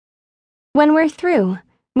When we're through,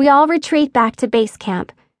 we all retreat back to base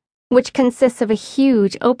camp, which consists of a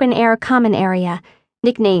huge open-air common area,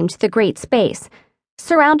 nicknamed the Great Space,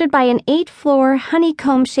 surrounded by an 8-floor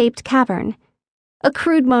honeycomb-shaped cavern. A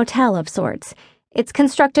crude motel of sorts. It's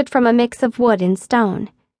constructed from a mix of wood and stone.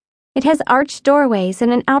 It has arched doorways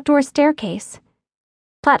and an outdoor staircase.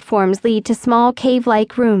 Platforms lead to small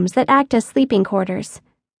cave-like rooms that act as sleeping quarters.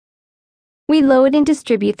 We load and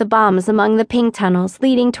distribute the bombs among the ping tunnels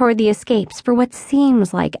leading toward the escapes for what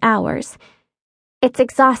seems like hours. It's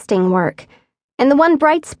exhausting work, and the one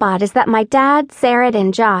bright spot is that my dad, Sarah,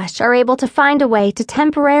 and Josh are able to find a way to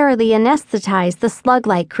temporarily anesthetize the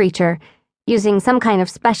slug-like creature, using some kind of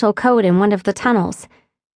special code in one of the tunnels.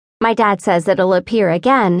 My dad says it'll appear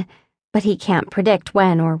again, but he can't predict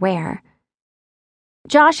when or where.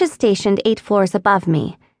 Josh is stationed 8 floors above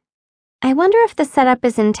me. I wonder if the setup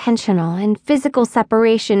is intentional and physical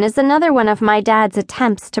separation is another one of my dad's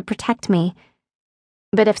attempts to protect me.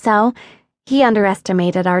 But if so, he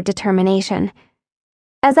underestimated our determination.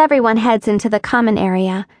 As everyone heads into the common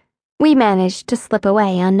area, we manage to slip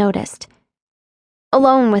away unnoticed.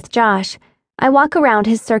 Alone with Josh, I walk around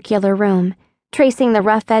his circular room, tracing the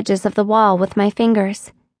rough edges of the wall with my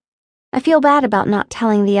fingers. I feel bad about not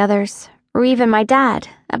telling the others, or even my dad,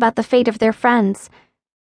 about the fate of their friends.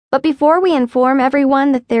 But before we inform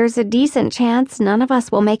everyone that there's a decent chance none of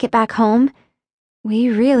us will make it back home, we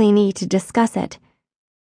really need to discuss it.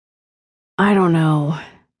 I don't know,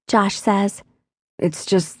 Josh says. It's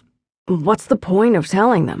just, what's the point of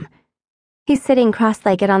telling them? He's sitting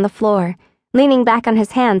cross-legged on the floor, leaning back on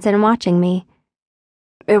his hands and watching me.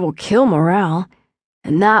 It will kill morale,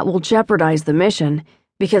 and that will jeopardize the mission,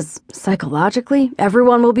 because psychologically,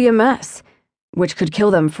 everyone will be a mess, which could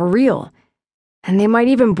kill them for real. And they might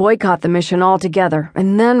even boycott the mission altogether,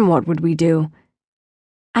 and then what would we do?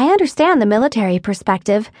 I understand the military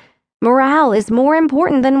perspective. Morale is more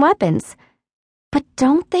important than weapons. But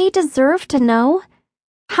don't they deserve to know?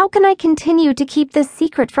 How can I continue to keep this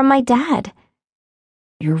secret from my dad?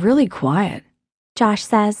 You're really quiet, Josh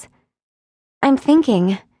says. I'm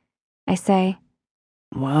thinking, I say.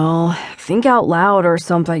 Well, think out loud or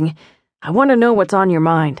something. I want to know what's on your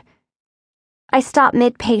mind. I stop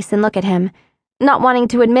mid-pace and look at him, not wanting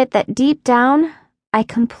to admit that deep down, I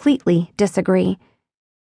completely disagree.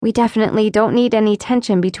 We definitely don't need any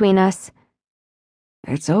tension between us.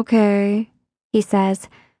 It's okay, he says,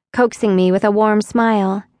 coaxing me with a warm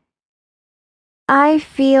smile. I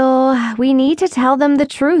feel we need to tell them the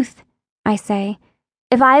truth, I say.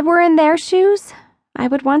 If I were in their shoes, I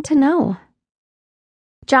would want to know.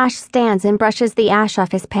 Josh stands and brushes the ash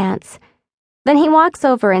off his pants. Then he walks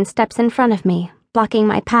over and steps in front of me, blocking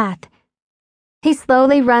my path. He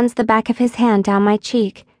slowly runs the back of his hand down my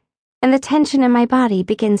cheek, and the tension in my body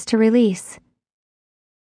begins to release.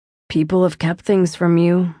 People have kept things from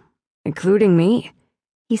you, including me,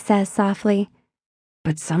 he says softly.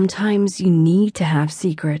 But sometimes you need to have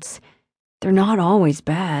secrets. They're not always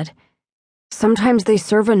bad. Sometimes they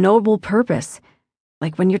serve a noble purpose,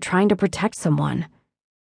 like when you're trying to protect someone.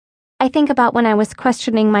 I think about when I was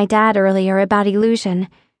questioning my dad earlier about illusion,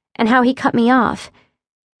 and how he cut me off,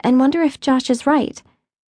 and wonder if Josh is right.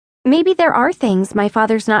 Maybe there are things my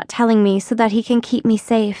father's not telling me so that he can keep me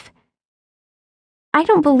safe. I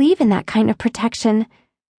don't believe in that kind of protection.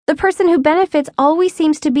 The person who benefits always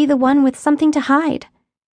seems to be the one with something to hide.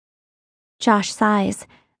 Josh sighs,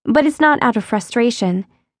 but it's not out of frustration.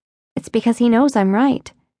 It's because he knows I'm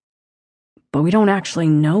right. But we don't actually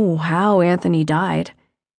know how Anthony died,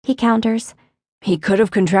 he counters. He could have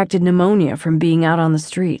contracted pneumonia from being out on the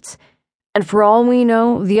streets. And for all we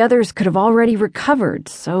know, the others could have already recovered,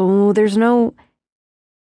 so there's no...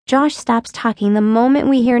 Josh stops talking the moment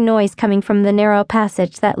we hear noise coming from the narrow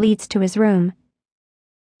passage that leads to his room.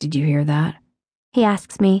 Did you hear that? He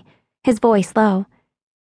asks me, his voice low.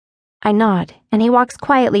 I nod, and he walks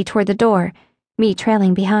quietly toward the door, me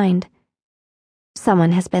trailing behind.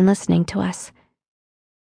 Someone has been listening to us.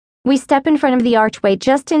 We step in front of the archway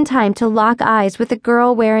just in time to lock eyes with a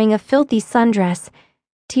girl wearing a filthy sundress,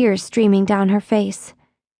 tears streaming down her face.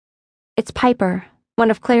 It's Piper, one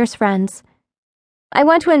of Claire's friends. I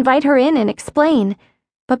want to invite her in and explain,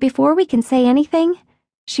 but before we can say anything,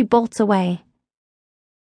 she bolts away.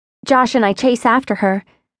 Josh and I chase after her,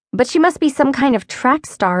 but she must be some kind of track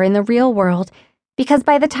star in the real world, because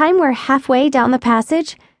by the time we're halfway down the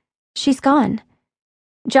passage, she's gone.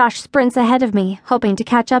 Josh sprints ahead of me, hoping to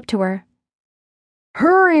catch up to her.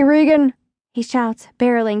 Hurry, Regan, he shouts,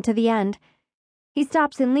 barreling to the end. He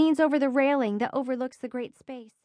stops and leans over the railing that overlooks the great space.